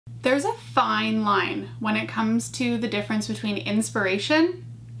There's a fine line when it comes to the difference between inspiration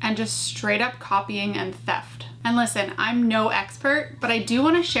and just straight up copying and theft. And listen, I'm no expert, but I do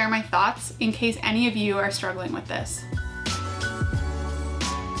want to share my thoughts in case any of you are struggling with this.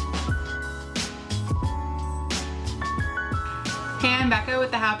 Hey, I'm Becca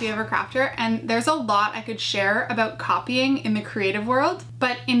with The Happy Ever Crafter, and there's a lot I could share about copying in the creative world,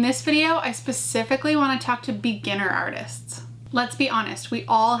 but in this video, I specifically want to talk to beginner artists. Let's be honest, we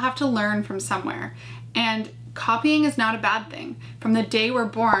all have to learn from somewhere, and copying is not a bad thing. From the day we're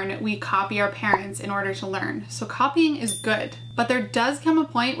born, we copy our parents in order to learn, so copying is good. But there does come a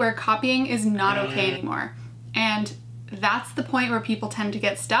point where copying is not okay anymore, and that's the point where people tend to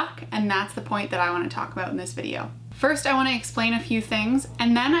get stuck, and that's the point that I want to talk about in this video. First, I want to explain a few things,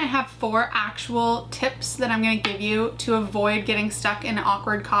 and then I have 4 actual tips that I'm going to give you to avoid getting stuck in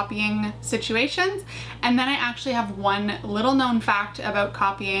awkward copying situations. And then I actually have one little known fact about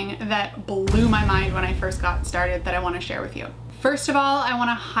copying that blew my mind when I first got started that I want to share with you. First of all, I want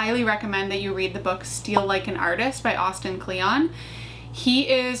to highly recommend that you read the book Steal Like an Artist by Austin Kleon. He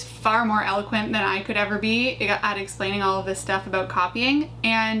is far more eloquent than I could ever be at explaining all of this stuff about copying,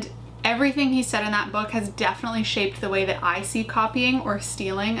 and everything he said in that book has definitely shaped the way that I see copying, or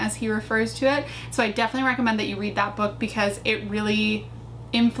stealing as he refers to it. So I definitely recommend that you read that book because it really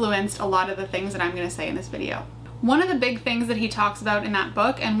influenced a lot of the things that I'm going to say in this video. One of the big things that he talks about in that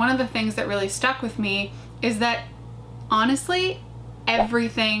book, and one of the things that really stuck with me, is that honestly,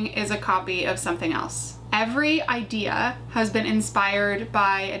 everything is a copy of something else. Every idea has been inspired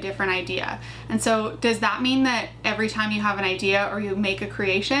by a different idea. And so does that mean that every time you have an idea or you make a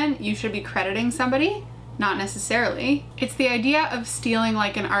creation, you should be crediting somebody? Not necessarily. It's the idea of stealing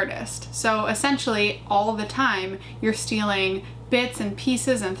like an artist. So essentially, all the time, you're stealing bits and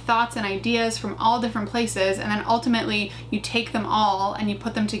pieces and thoughts and ideas from all different places, and then ultimately you take them all and you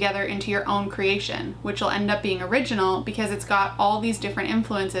put them together into your own creation, which will end up being original because it's got all these different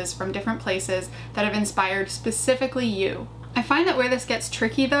influences from different places that have inspired specifically you. I find that where this gets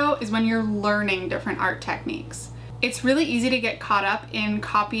tricky though is when you're learning different art techniques. It's really easy to get caught up in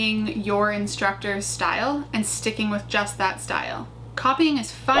copying your instructor's style and sticking with just that style. Copying is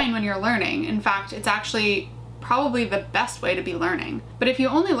fine when you're learning. In fact, it's actually probably the best way to be learning. But if you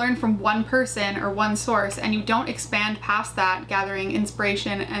only learn from one person or one source and you don't expand past that, gathering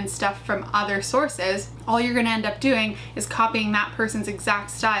inspiration and stuff from other sources, all you're gonna end up doing is copying that person's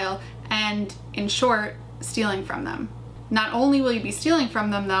exact style and, in short, stealing from them. Not only will you be stealing from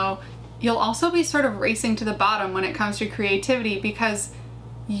them though, you'll also be sort of racing to the bottom when it comes to creativity because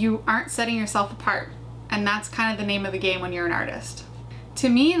you aren't setting yourself apart. And that's kind of the name of the game when you're an artist. To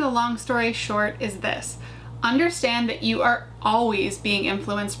me, the long story short is this. Understand that you are always being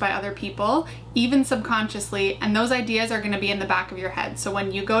influenced by other people, even subconsciously, and those ideas are going to be in the back of your head. So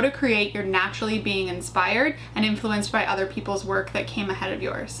when you go to create, you're naturally being inspired and influenced by other people's work that came ahead of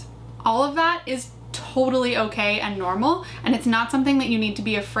yours. All of that is totally okay and normal, and it's not something that you need to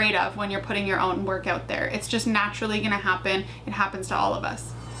be afraid of when you're putting your own work out there. It's just naturally going to happen. It happens to all of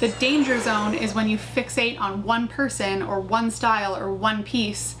us. The danger zone is when you fixate on one person or one style or one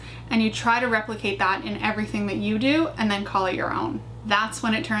piece and you try to replicate that in everything that you do and then call it your own. That's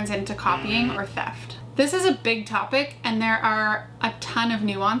when it turns into copying or theft. This is a big topic and there are a ton of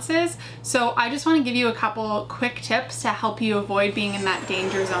nuances, so I just want to give you a couple quick tips to help you avoid being in that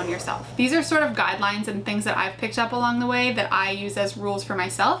danger zone yourself. These are sort of guidelines and things that I've picked up along the way that I use as rules for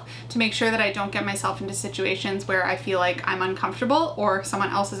myself to make sure that I don't get myself into situations where I feel like I'm uncomfortable or someone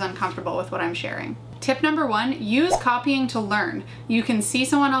else is uncomfortable with what I'm sharing. Tip number 1, use copying to learn. You can see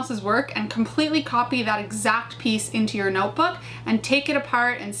someone else's work and completely copy that exact piece into your notebook and take it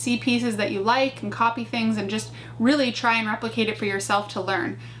apart and see pieces that you like and copy things and just really try and replicate it for yourself to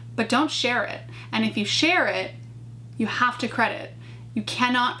learn. But don't share it. And if you share it, you have to credit. You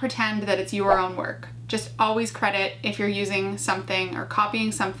cannot pretend that it's your own work. Just always credit if you're using something or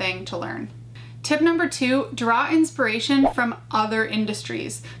copying something to learn. Tip number 2, draw inspiration from other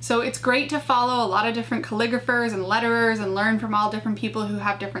industries. So it's great to follow a lot of different calligraphers and letterers and learn from all different people who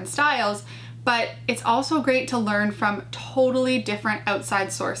have different styles, but it's also great to learn from totally different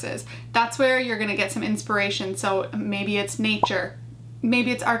outside sources. That's where you're gonna get some inspiration. So maybe it's nature, maybe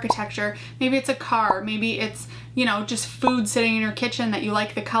it's architecture, maybe it's a car, maybe it's, you know, just food sitting in your kitchen that you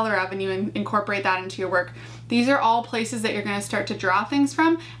like the color of and you incorporate that into your work. These are all places that you're going to start to draw things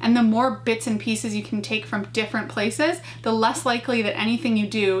from, and the more bits and pieces you can take from different places, the less likely that anything you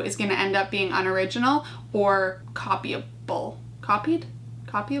do is going to end up being unoriginal or copyable. Copied?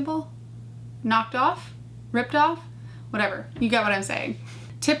 Copyable? Knocked off? Ripped off? Whatever. You get what I'm saying.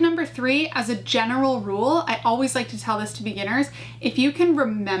 Tip number 3, as a general rule, I always like to tell this to beginners, if you can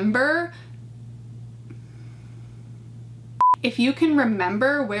remember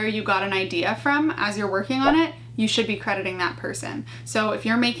where you got an idea from as you're working on it, you should be crediting that person. So if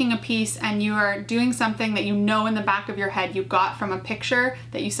you're making a piece and you are doing something that you know in the back of your head you got from a picture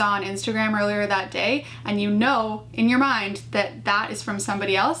that you saw on Instagram earlier that day, and you know in your mind that that is from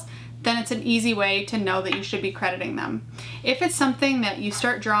somebody else, then it's an easy way to know that you should be crediting them. If it's something that you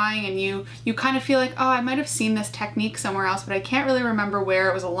start drawing and you kind of feel like, oh, I might have seen this technique somewhere else, but I can't really remember where,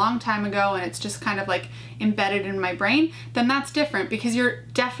 it was a long time ago and it's just kind of like embedded in my brain, then that's different because you're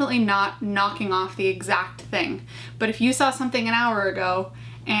definitely not knocking off the exact thing. But if you saw something an hour ago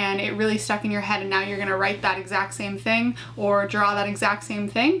and it really stuck in your head and now you're gonna write that exact same thing or draw that exact same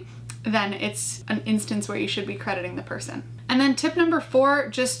thing, then it's an instance where you should be crediting the person. And then tip number 4,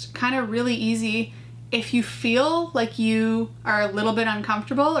 just kind of really easy. If you feel like you are a little bit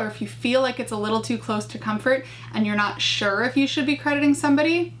uncomfortable, or if you feel like it's a little too close to comfort and you're not sure if you should be crediting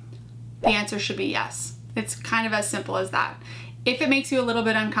somebody, the answer should be yes. It's kind of as simple as that. If it makes you a little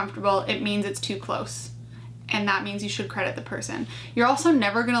bit uncomfortable, it means it's too close. And that means you should credit the person. You're also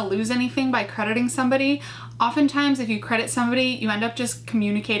never gonna lose anything by crediting somebody. Oftentimes, if you credit somebody, you end up just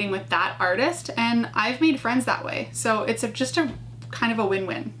communicating with that artist, and I've made friends that way. So it's just a kind of a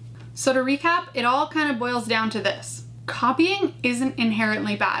win-win. So to recap, it all kind of boils down to this. Copying isn't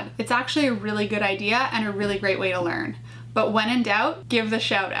inherently bad. It's actually a really good idea and a really great way to learn. But when in doubt, give the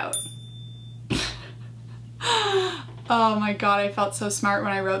shout out. Oh my God, I felt so smart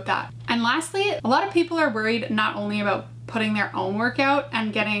when I wrote that. And lastly, a lot of people are worried not only about putting their own work out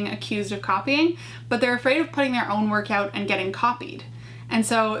and getting accused of copying, but they're afraid of putting their own work out and getting copied. And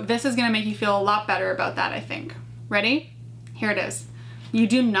so this is gonna make you feel a lot better about that, I think. Ready? Here it is. You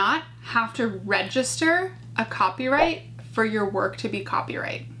do not have to register a copyright for your work to be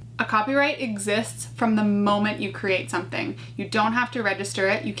copyright. A copyright exists from the moment you create something. You don't have to register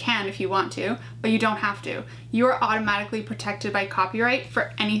it. You can if you want to, but you don't have to. You are automatically protected by copyright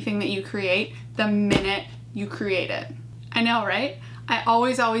for anything that you create the minute you create it. I know, right? I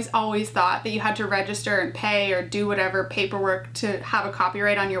always thought that you had to register and pay or do whatever paperwork to have a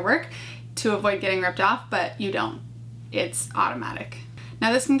copyright on your work to avoid getting ripped off, but you don't. It's automatic.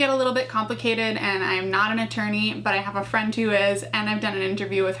 Now this can get a little bit complicated, and I'm not an attorney, but I have a friend who is, and I've done an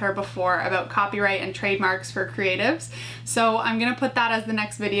interview with her before about copyright and trademarks for creatives. So I'm gonna put that as the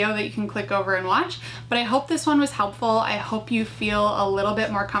next video that you can click over and watch. But I hope this one was helpful. I hope you feel a little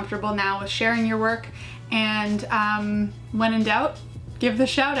bit more comfortable now with sharing your work. And when in doubt, give the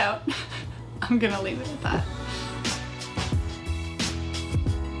shout out. I'm gonna leave it at that.